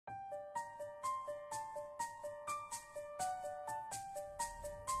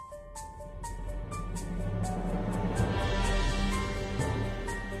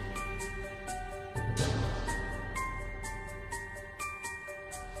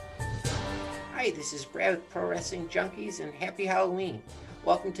Hi, this is Brad with Pro Wrestling Junkies, and happy Halloween.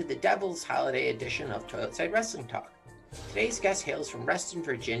 Welcome to the Devil's Holiday edition of Toiletside Wrestling Talk. Today's guest hails from Reston,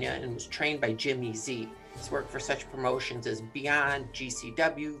 Virginia, and was trained by Jimmy Z. He's worked for such promotions as Beyond,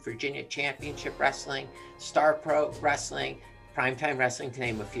 GCW, Virginia Championship Wrestling, Star Pro Wrestling, Primetime Wrestling, to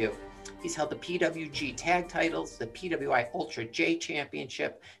name a few. He's held the PWG tag titles, the PWI Ultra J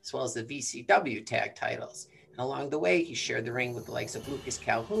Championship, as well as the VCW tag titles. And along the way, he shared the ring with the likes of Lucas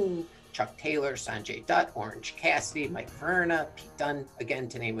Calhoun, Chuck Taylor, Sanjay Dutt, Orange Cassidy, Mike Verna, Pete Dunne, again,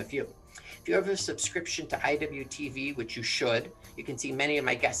 to name a few. If you have a subscription to IWTV, which you should, you can see many of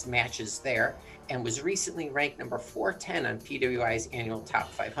my guest matches there, and was recently ranked number 410 on PWI's annual Top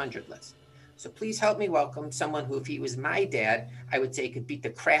 500 list. So please help me welcome someone who, if he was my dad, I would say could beat the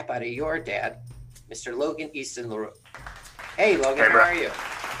crap out of your dad, Mr. Logan Easton LaRue. Hey, Logan, hey, how are you?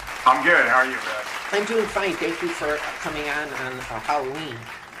 I'm good. How are you, Brad? I'm doing fine. Thank you for coming on Halloween.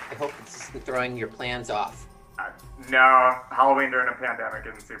 I hope this isn't throwing your plans off. No, Halloween during a pandemic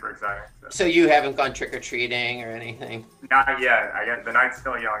isn't super exciting. So you haven't gone trick-or-treating or anything? Not yet. I guess the night's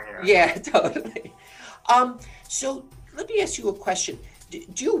still young here. Yeah, totally. So let me ask you a question.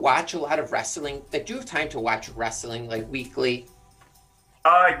 Do you watch a lot of wrestling? Like, do you have time to watch wrestling, like, weekly?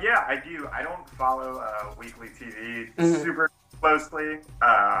 Yeah, I do. I don't follow weekly TV super closely.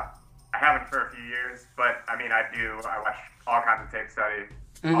 I haven't for a few years, but I mean, I do. I watch all kinds of tape study.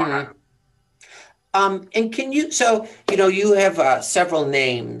 All kinds of... And can you, so, you know, you have several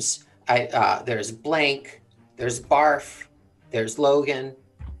names. There's Blank, there's Barf, there's Logan.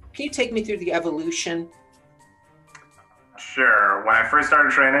 Can you take me through the evolution? Sure. When I first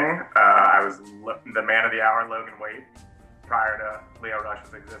started training, I was the man of the hour, Logan Wade, prior to Leo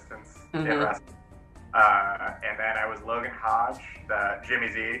Rush's existence in wrestling. And then I was Logan Hodge, the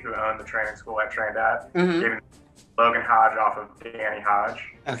Jimmy Z, who owned the training school I trained at. Gave me Logan Hodge off of Danny Hodge.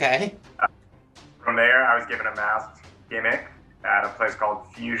 Okay. From there, I was given a masked gimmick at a place called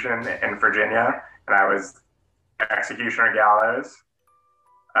Fusion in Virginia, and I was Executioner Gallows.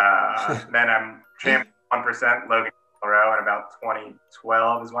 Then I'm champion 1%, Logan Row, in about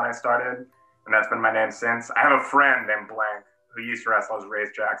 2012 is when I started, and that's been my name since. I have a friend named Blank who used to wrestle as Race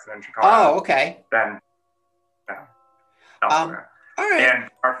Jackson in Chicago. Oh, okay. Then, elsewhere. All right. And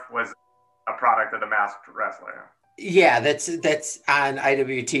Barf was a product of the Masked Wrestler. Yeah, that's on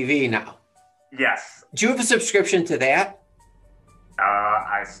IWTV now. Yes. Do you have a subscription to that?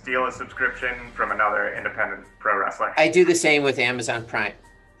 I steal a subscription from another independent pro wrestler. I do the same with Amazon Prime.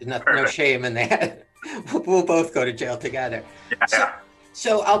 There's no shame in that. We'll both go to jail together. Yeah.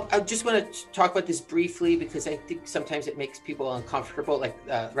 So I just want to talk about this briefly because I think sometimes it makes people uncomfortable, like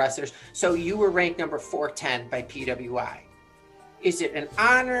wrestlers. So you were ranked number 410 by PWI. Is it an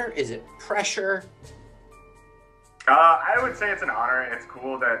honor? Is it pressure? I would say it's an honor. It's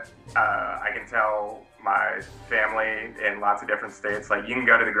cool that I can tell my family in lots of different states, like, you can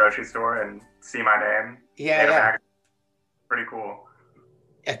go to the grocery store and see my name. Yeah. Pretty cool.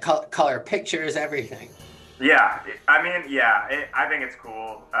 Color pictures, everything. Yeah, I mean, I think it's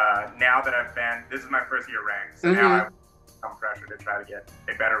cool. Now that this is my first year ranked, so now I have some pressure to try to get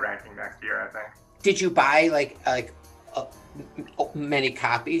a better ranking next year, I think. Did you buy like many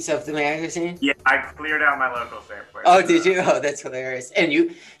copies of the magazine? Yeah, I cleared out my local Safeway. Oh, did you? Oh, that's hilarious. And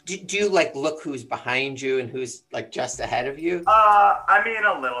do you like look who's behind you and who's like just ahead of you? I mean,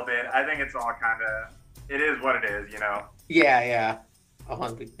 a little bit. I think it's all kind of, it is what it is, you know? Yeah. Oh,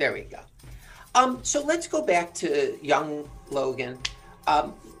 there we go. So let's go back to young Logan.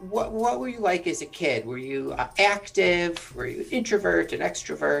 What were you like as a kid? Were you active? Were you introvert, an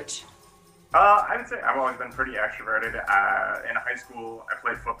extrovert? I would say I've always been pretty extroverted. In high school, I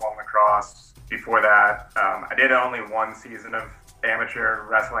played football and lacrosse. Before that, I did only one season of amateur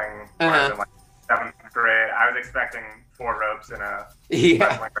wrestling when I was in like 7th grade. I was expecting 4 ropes in a wrestling.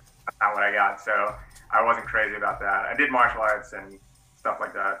 That's not what I got, so I wasn't crazy about that. I did martial arts and stuff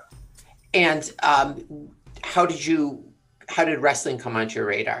like that. And how did wrestling come onto your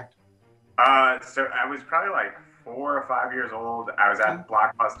radar? So I was probably like 4 or 5 years old. I was at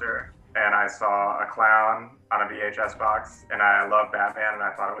Blockbuster, and I saw a clown on a VHS box, and I love Batman, and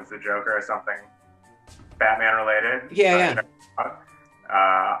I thought it was the Joker or something Batman related. Yeah.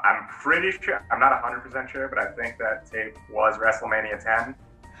 I'm pretty sure, I'm not 100% sure, but I think that tape was WrestleMania 10.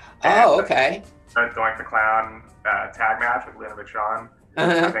 Oh, okay. Doink the Clown tag match with Lena Vachon.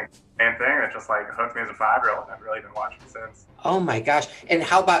 I think same thing. It just like hooked me as a 5-year-old. I've really been watching since. Oh my gosh. And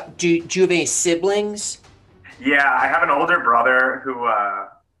how about, do you have any siblings? Yeah, I have an older brother who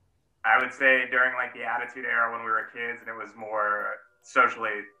I would say during like the Attitude Era when we were kids and it was more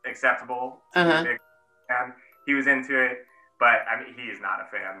socially acceptable to be big fan, he was into it, but I mean, he's not a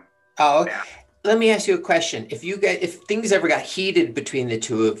fan. Oh, okay. let me ask you a question. If things ever got heated between the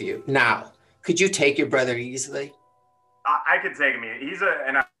two of you now, could you take your brother easily? I could take him.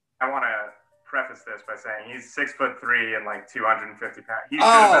 I want to preface this by saying he's 6'3" and like 250 pounds. He should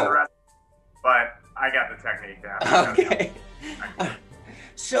have been the rest, but I got the technique down. Okay.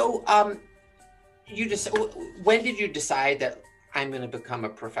 So, when did you decide that I'm going to become a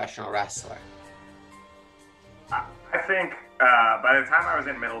professional wrestler? I think by the time I was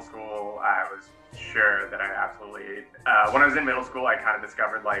in middle school, I was sure that I absolutely. When I was in middle school, I kind of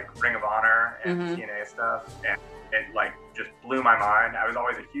discovered like Ring of Honor and TNA stuff, and it like just blew my mind. I was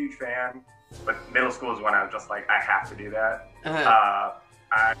always a huge fan, but middle school is when I was just like, I have to do that.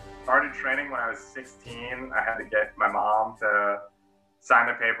 I started training when I was 16. I had to get my mom to sign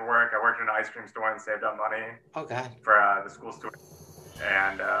the paperwork. I worked in an ice cream store and saved up money for the school steward.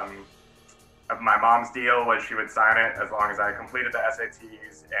 And my mom's deal was she would sign it as long as I completed the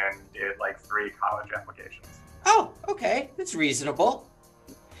SATs and did like 3 college applications. Oh, okay. That's reasonable.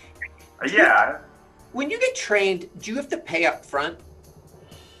 Yeah. When you get trained, do you have to pay up front?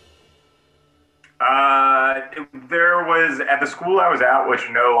 There was, at the school I was at, which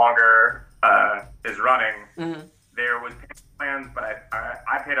no longer is running, there was payment plans, but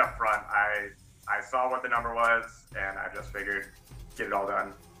I paid up front. I saw what the number was, and I just figured get it all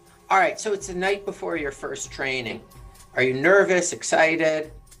done. All right, so it's the night before your first training. Are you nervous,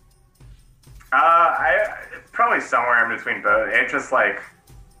 excited? Probably somewhere in between both. It's just like,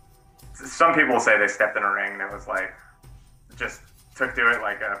 some people say they stepped in a ring and it was like, just took to it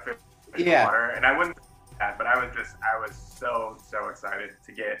like a fish in water. And I wouldn't say that, but I was so excited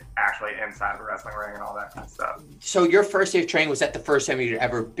to get actually inside of a wrestling ring and all that kind of stuff. So your first day of training, was that the first time you'd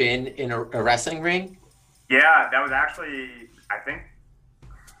ever been in a wrestling ring? Yeah, that was actually, I think,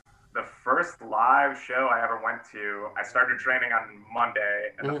 the first live show I ever went to. I started training on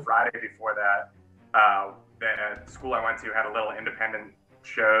Monday, and the Friday before that, the school I went to had a little independent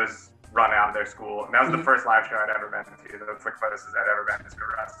shows run out of their school. And that was the first live show I'd ever been to. That's the closest I'd ever been to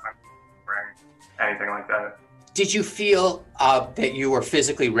a wrestling ring, anything like that. Did you feel that you were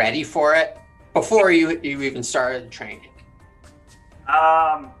physically ready for it before you even started training?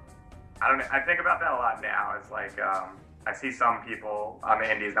 I don't know. I think about that a lot now. It's like, I see some people on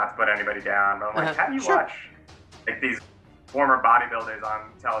the indies, not to put anybody down, but I'm like, how do you watch like these former bodybuilders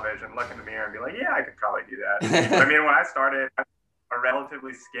on television look in the mirror and be like, yeah, I could probably do that. I mean, when I started, I was a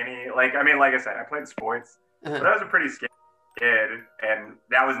relatively skinny, like I said, I played sports, but I was a pretty skinny kid, and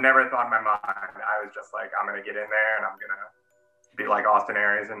that was never a thought in my mind. I was just like, I'm going to get in there and I'm going to be like Austin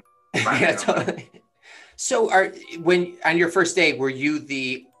Aries. And yeah, totally. So when on your first day, were you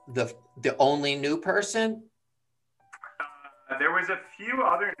the only new person? There was a few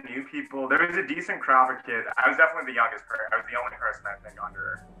other new people. There was a decent crowd of kids. I was definitely the youngest person. I was the only person, I think,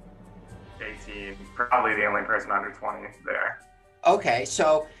 under 18, probably the only person under 20 there. Okay,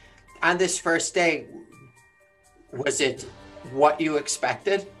 so on this first day, was it what you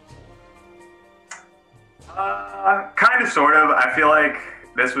expected? Kind of, sort of. I feel like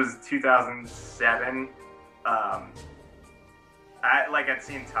this was 2007. I'd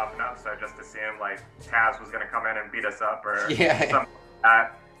seen Tough Enough, so I just assumed like Taz was going to come in and beat us up or something like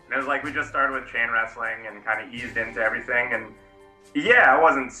that. And it was like we just started with chain wrestling and kind of eased into everything. And yeah, it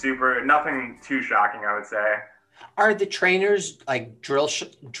wasn't nothing too shocking, I would say. Are the trainers like drill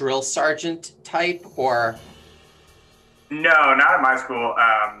sergeant type or? No, not at my school.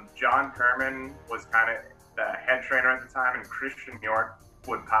 John Kerman was kind of the head trainer at the time, and Christian York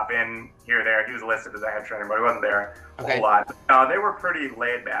would pop in here or there. He was listed as a head trainer, but he wasn't there a whole lot. No, they were pretty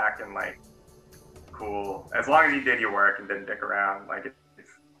laid back and like cool. As long as you did your work and didn't dick around. Like if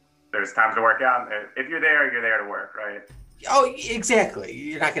there's times to work out, if you're there to work, right? Oh, exactly.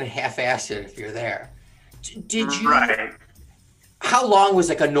 You're not going to half-ass it if you're there. Did you? Right. How long was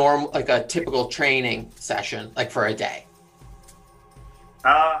a typical training session, like for a day?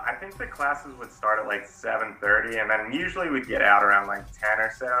 I think the classes would start at like 7:30, and then usually we'd get out around like 10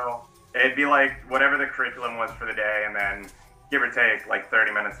 or so. It'd be like whatever the curriculum was for the day, and then give or take like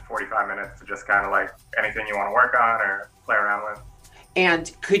 30 minutes to 45 minutes to just kind of like anything you want to work on or play around with.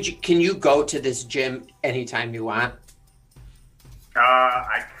 And can you go to this gym anytime you want?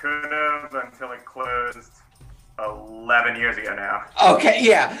 I could have until it closed 11 years ago now. Okay,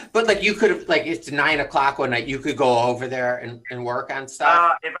 yeah. But like you could have, like it's 9 o'clock one night, you could go over there and work on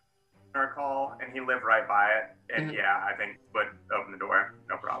stuff? If I recall, and he lived right by it, and yeah, I think would open the door,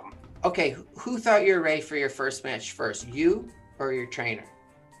 no problem. Okay, who thought you were ready for your first match first, you or your trainer?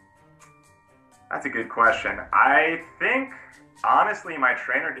 That's a good question. I think, honestly, my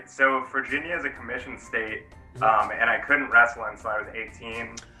trainer did. So Virginia is a commission state, and I couldn't wrestle until I was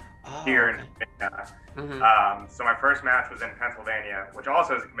 18. Oh, here in okay. Virginia. Mm-hmm. So my first match was in Pennsylvania, which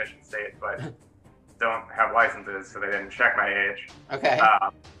also is a commission state, but don't have licenses, so they didn't check my age. Okay.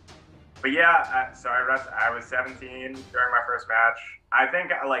 Um, but yeah, so I was 17 during my first match. I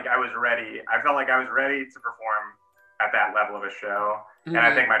think like I was ready. I felt like I was ready to perform at that level of a show, and I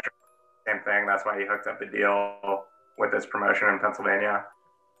Mm-hmm. think my same thing. That's why he hooked up the deal with this promotion in Pennsylvania.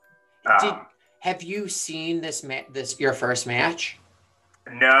 Did Um, have you seen this your first match?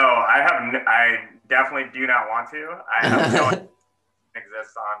 no, I have. I definitely do not want to. I have no idea it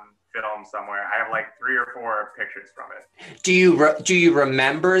exists on film somewhere. I have like 3 or 4 pictures from it. Do you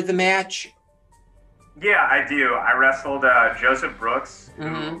remember the match? Yeah, I do. I wrestled Joseph Brooks,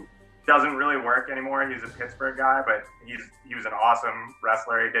 Mm-hmm. who doesn't really work anymore. He's a Pittsburgh guy, but he was an awesome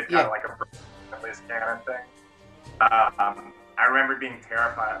wrestler. He did kind Yeah. of like a Liz Cannon thing. I remember being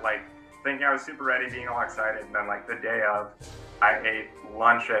terrified, like thinking I was super ready, being all excited, and then like the day of, I ate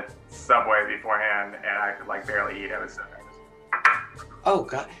lunch at Subway beforehand, and I could like barely eat. I was so nervous. Oh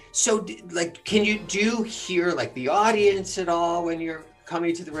God. So like, can you hear like the audience at all when you're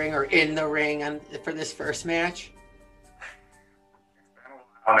coming to the ring or in the ring for this first match? It's been a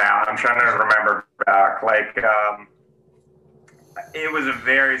while now. I'm trying to remember back. Like, it was a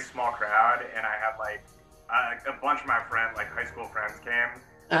very small crowd, and I had like a bunch of my friends, like high school friends, came.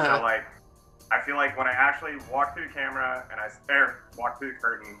 Uh-huh. So like, I feel like when I actually walked through the camera and walked through the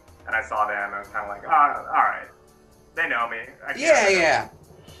curtain and I saw them, I was kind of like, oh, all right, they know me. Yeah, yeah.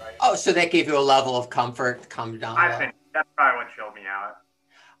 Right? Oh, so that gave you a level of comfort, calm down. I think that's probably what chilled me out.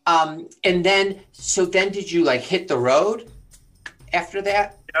 And then did you like hit the road after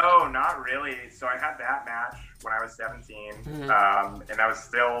that? No, not really. So I had that match when I was 17, Mm-hmm. and I was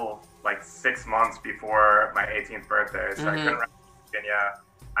still like 6 months before my 18th birthday, so I couldn't wrestle in Virginia.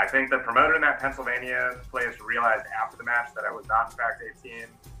 I think the promoter in that Pennsylvania place realized after the match that I was not in fact 18.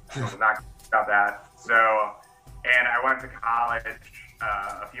 I was not about that. So, and I went to college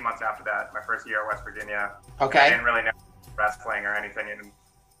a few months after that, my first year at West Virginia. Okay. I didn't really know wrestling or anything in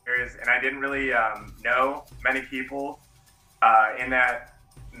areas, and I didn't really know many people in that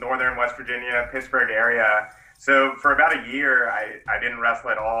northern West Virginia, Pittsburgh area. So for about a year, I didn't wrestle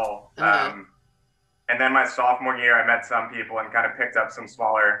at all. And then my sophomore year, I met some people and kind of picked up some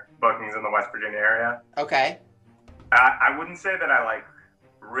smaller bookings in the West Virginia area. Okay. I wouldn't say that I like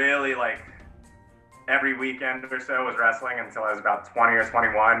really like every weekend or so was wrestling until I was about 20 or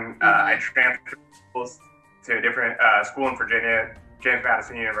 21. I transferred schools to a different school in Virginia, James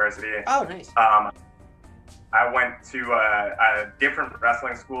Madison University. Oh, nice. I went to a different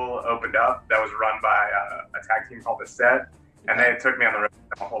wrestling school opened up that was run by a tag team called The Set, and they took me on the road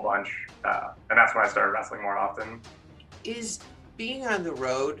a whole bunch, and that's when I started wrestling more often. Is being on the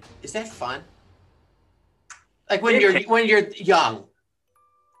road, is that fun? Like when you're young?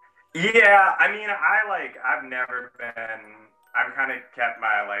 Yeah, I mean, I've never been. I've kind of kept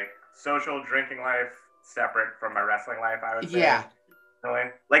my like social drinking life separate from my wrestling life, I would say. Yeah.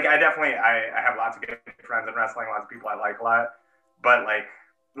 Really? Like I have lots of good friends in wrestling, lots of people I like a lot. But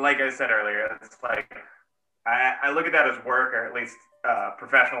like I said earlier, it's like I look at that as work, or at least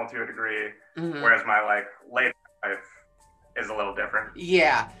professional to a degree, whereas my like late life is a little different.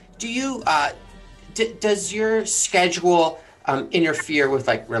 Yeah. Do you does your schedule interfere with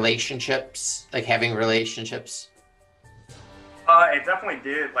like relationships, like having relationships? It definitely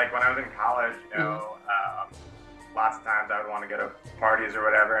did. Like when I was in college, lots of times I would want to go to parties or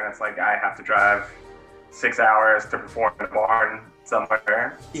whatever, and it's like I have to drive 6 hours to perform in a barn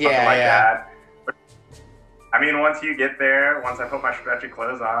somewhere, something like that. But, I mean, once you get there, once I put my stretchy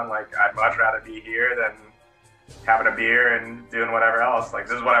clothes on, like I'd much rather be here than having a beer and doing whatever else. Like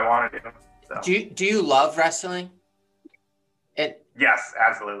this is what I want to do. So. Do you love wrestling? And yes,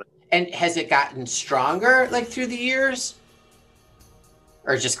 absolutely. And has it gotten stronger like through the years,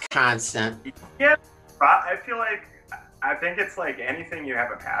 or just constant? Yeah, I feel like I think it's like anything you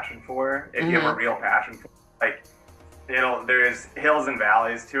have a passion for. If you have a real passion for, like there's hills and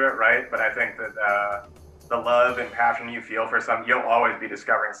valleys to it, right? But I think that the love and passion you feel for something, you'll always be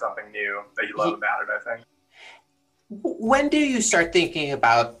discovering something new that you love about it, I think. When do you start thinking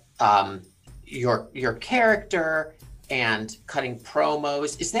about your character and cutting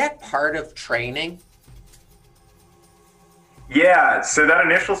promos? Is that part of training? Yeah, so that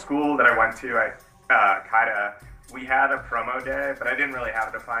initial school that I went to, we had a promo day, but I didn't really have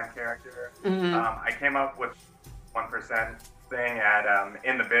a defined character. I came up with 1% thing at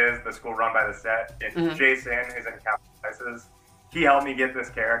In the Biz, the school run by The Set. It's Jason, who's in Captain Places. He helped me get this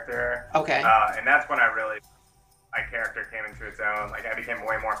character. Okay. And that's when my character came into its own. Like I became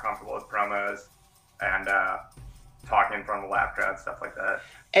way more comfortable with promos and talking in front of the laugh crowd, stuff like that.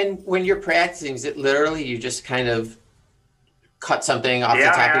 And when you're practicing, is it literally you just kind of cut something off the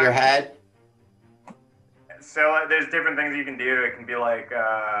top of your head? So there's different things you can do. It can be like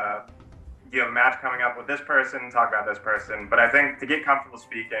you have a match coming up with this person, talk about this person. But I think to get comfortable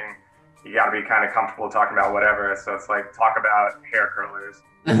speaking, you got to be kind of comfortable talking about whatever. So it's like talk about hair curlers,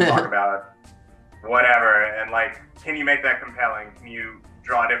 talk about whatever, and like, can you make that compelling? Can you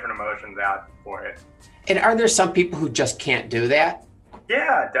draw different emotions out for it? And are there some people who just can't do that?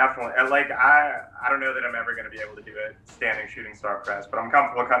 Yeah, definitely. And like I don't know that I'm ever going to be able to do a standing shooting star press, but I'm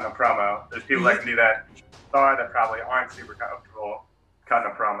comfortable cutting a promo. There's people that can do that star that probably aren't super comfortable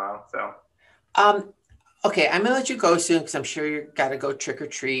cutting a promo. So, okay, I'm gonna let you go soon because I'm sure you got to go trick or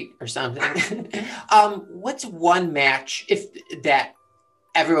treat or something. What's one match that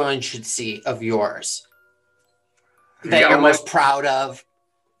everyone should see of yours that you're most proud of?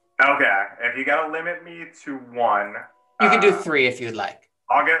 Okay, if you got to limit me to one. You can do three if you'd like.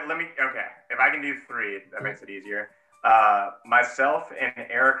 Okay, if I can do three, that makes it easier. Myself and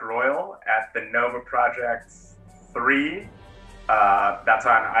Eric Royal at the Nova Project 3. That's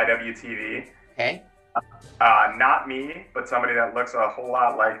on IWTV. Okay. Not me, but somebody that looks a whole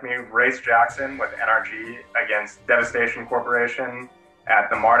lot like me. Race Jackson with NRG against Devastation Corporation at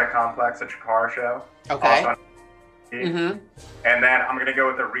the MARTA Complex at Chikara Show. Okay. And then I'm going to go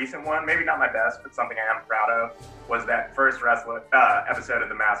with a recent one, maybe not my best, but something I am proud of, was that first episode of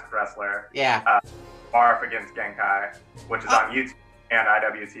The Masked Wrestler. Yeah. Barf against Genkai, which is on YouTube and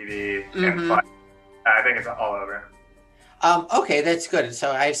IWTV. And I think it's all over. Okay, that's good.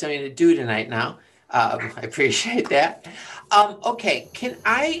 So I have something to do tonight now. I appreciate that. Okay, can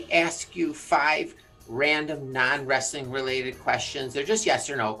I ask you 5 random non-wrestling related questions? They're just yes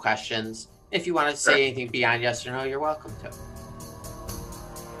or no questions. If you want to say anything beyond yes or no, you're welcome to.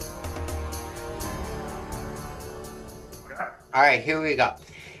 Okay. All right, here we go.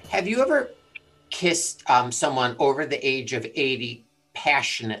 Have you ever kissed someone over the age of 80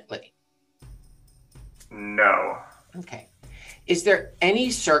 passionately? No. Okay. Is there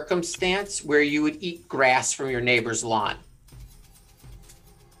any circumstance where you would eat grass from your neighbor's lawn?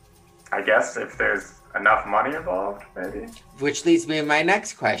 I guess if there's enough money involved, maybe. Which leads me to my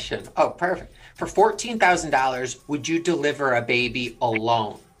next question. Oh, perfect. For $14,000, would you deliver a baby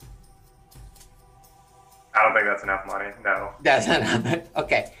alone? I don't think that's enough money. No. That's not enough.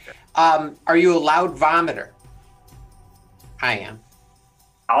 Okay. Are you a loud vomiter? I am.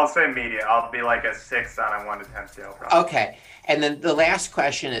 I'll say medium. I'll be like a 6 on a 1 to 10 scale. Probably. Okay. And then the last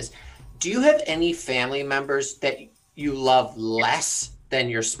question is, do you have any family members that you love less than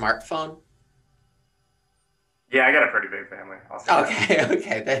your smartphone? Yeah, I got a pretty big family.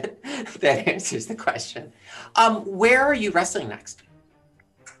 Okay, that answers the question. Where are you wrestling next?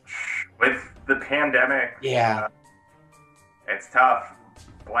 With the pandemic, yeah, it's tough.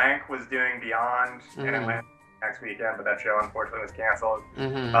 Blank was doing Beyond in Atlanta next weekend, but that show unfortunately was canceled.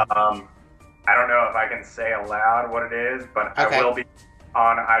 I don't know if I can say aloud what it is, but I will be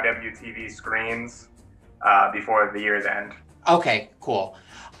on IWTV screens before the year's end. Okay, cool.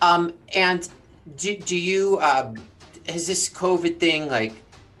 And do you, has this COVID thing, like,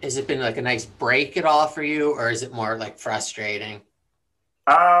 has it been like a nice break at all for you, or is it more like frustrating?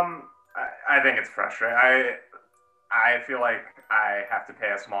 I think it's frustrating. I feel like I have to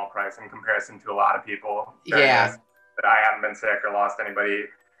pay a small price in comparison to a lot of people. Yeah. That I haven't been sick or lost anybody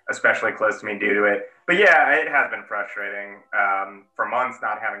especially close to me due to it. But yeah, it has been frustrating for months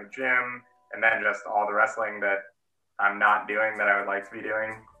not having a gym, and then just all the wrestling that I'm not doing that I would like to be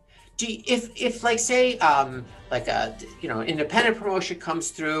doing. If like say like a independent promotion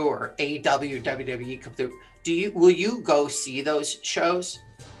comes through, or AEW, WWE come through, will you go see those shows?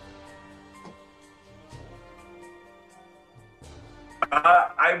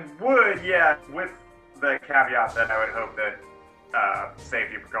 I would, yeah, with the caveat that I would hope that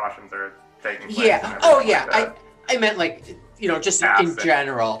safety precautions are taking place. Yeah. Oh yeah. Like I meant like just in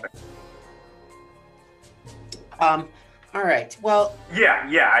general. All right. Well.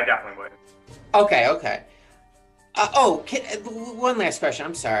 Yeah, I definitely would. Okay. One last question.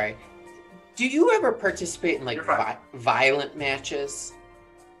 I'm sorry. Do you ever participate in like violent matches?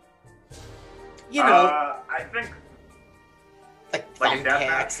 I think like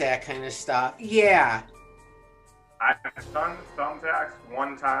thumbtacks, that kind of stuff. Yeah. I've done thumbtacks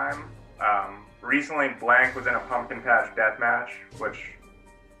one time. Recently, Blank was in a pumpkin patch death match, which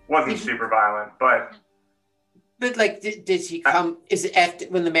wasn't super violent, but. But like, does he come? Is it after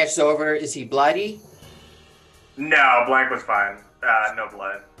when the match is over? Is he bloody? No, Blank was fine. No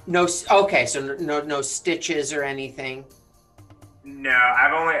blood. No. Okay, so no stitches or anything. No,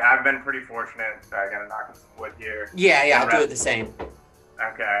 I've been pretty fortunate. I gotta knock on some wood here. Yeah, I'll do it the same.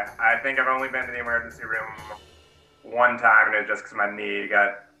 Okay, I think I've only been to the emergency room one time, and it's just because my knee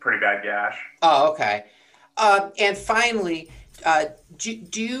got pretty bad gash. Oh, okay. And finally,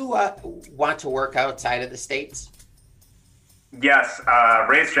 do you want to work outside of the States? Yes,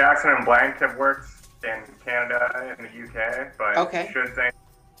 Race Jackson and Blank have worked in Canada and the UK, but should things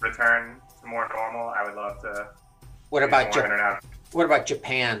return to more normal, I would love to. What about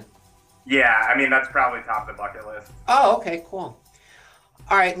Japan? Yeah, I mean, that's probably top of the bucket list. Oh, okay, cool.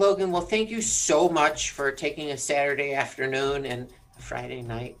 All right, Logan, well, thank you so much for taking a Saturday afternoon and a Friday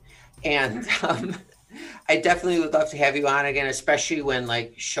night. And I definitely would love to have you on again, especially when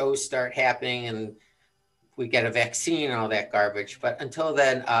like shows start happening and we get a vaccine and all that garbage. But until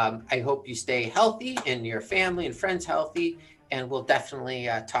then, I hope you stay healthy and your family and friends healthy, and we'll definitely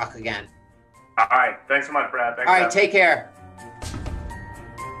talk again. All right. Thanks so much, Brad. Thanks, all right. Take care.